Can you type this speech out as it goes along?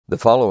The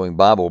following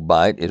Bible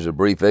Bite is a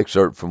brief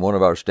excerpt from one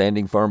of our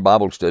Standing Firm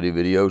Bible study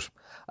videos.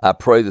 I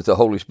pray that the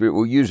Holy Spirit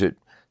will use it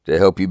to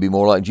help you be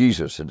more like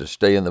Jesus and to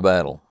stay in the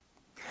battle.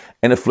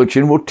 An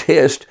affliction will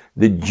test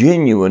the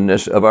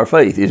genuineness of our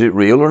faith. Is it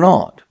real or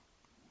not?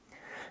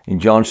 In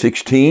John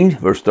 16,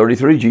 verse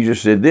 33,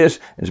 Jesus said this.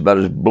 It's about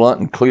as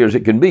blunt and clear as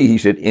it can be. He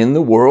said, "In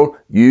the world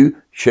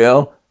you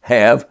shall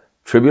have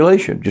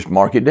tribulation." Just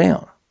mark it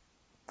down.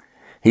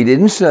 He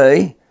didn't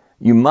say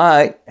you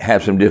might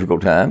have some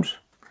difficult times.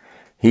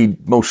 He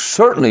most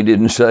certainly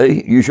didn't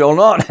say you shall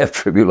not have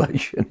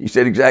tribulation. He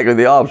said exactly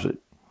the opposite.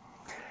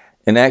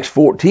 In Acts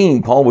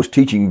 14, Paul was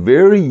teaching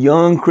very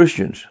young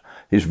Christians,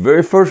 his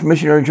very first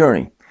missionary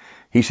journey.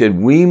 He said,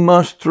 we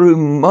must through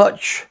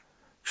much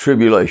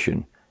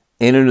tribulation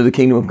enter into the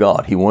kingdom of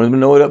God. He wanted them to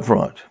know it up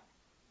front.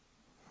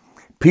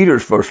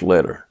 Peter's first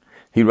letter,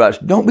 he writes,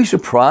 don't be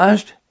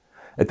surprised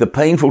at the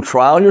painful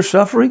trial you're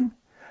suffering,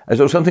 as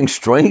though something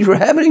strange were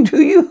happening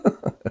to you.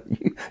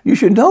 You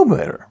should know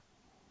better.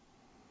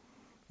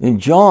 In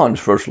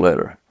John's first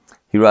letter,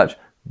 he writes,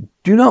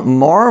 do not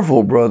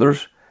marvel,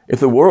 brothers,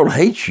 if the world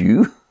hates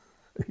you.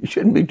 You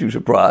shouldn't be too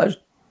surprised.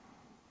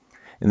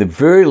 In the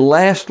very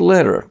last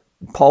letter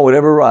Paul would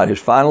ever write, his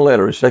final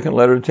letter, his second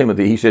letter to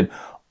Timothy, he said,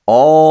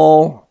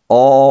 all,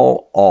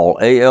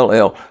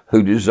 A-L-L,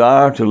 who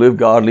desire to live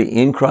godly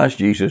in Christ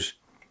Jesus,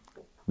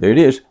 there it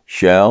is,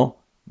 shall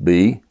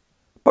be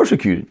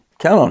persecuted.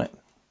 Count on it.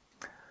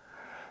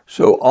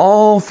 So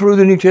all through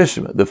the New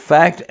Testament, the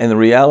fact and the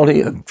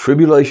reality of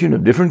tribulation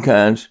of different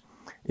kinds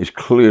is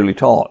clearly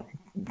taught.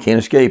 You can't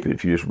escape it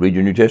if you just read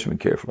your New Testament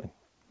carefully.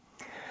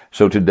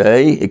 So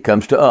today it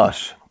comes to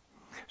us,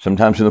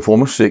 sometimes in the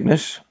form of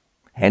sickness,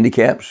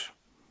 handicaps,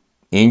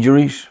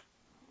 injuries,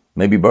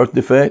 maybe birth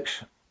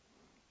defects,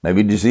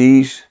 maybe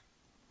disease.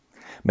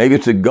 Maybe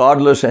it's a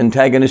godless,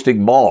 antagonistic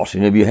boss.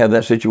 Any of you have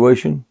that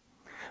situation?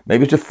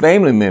 Maybe it's a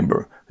family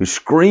member who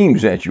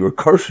screams at you or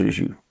curses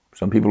you.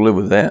 Some people live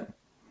with that.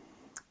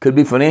 Could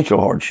be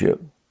financial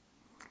hardship.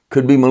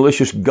 Could be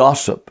malicious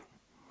gossip.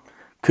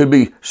 Could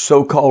be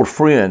so-called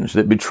friends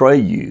that betray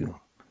you.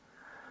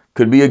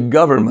 Could be a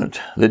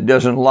government that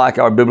doesn't like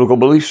our biblical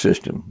belief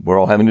system. We're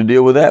all having to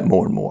deal with that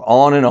more and more.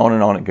 On and on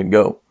and on it can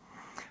go.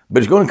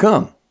 But it's going to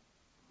come.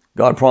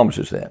 God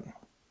promises that.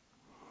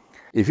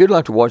 If you'd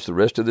like to watch the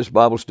rest of this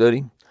Bible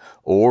study,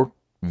 or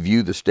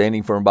view the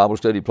Standing Firm Bible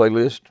Study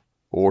playlist,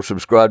 or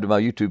subscribe to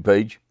my YouTube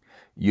page,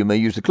 you may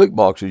use the click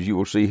boxes you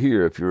will see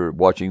here if you're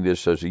watching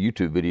this as a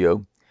YouTube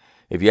video.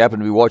 If you happen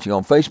to be watching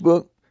on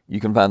Facebook, you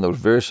can find those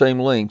very same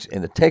links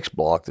in the text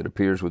block that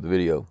appears with the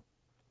video.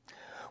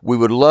 We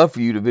would love for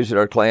you to visit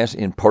our class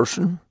in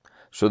person,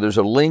 so there's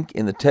a link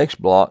in the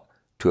text block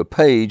to a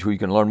page where you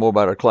can learn more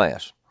about our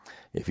class.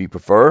 If you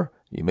prefer,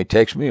 you may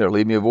text me or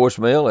leave me a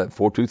voicemail at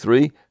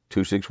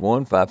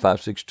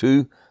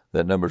 423-261-5562.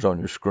 That number's on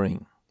your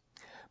screen.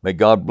 May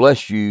God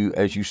bless you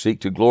as you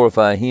seek to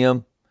glorify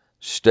Him.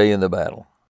 Stay in the battle.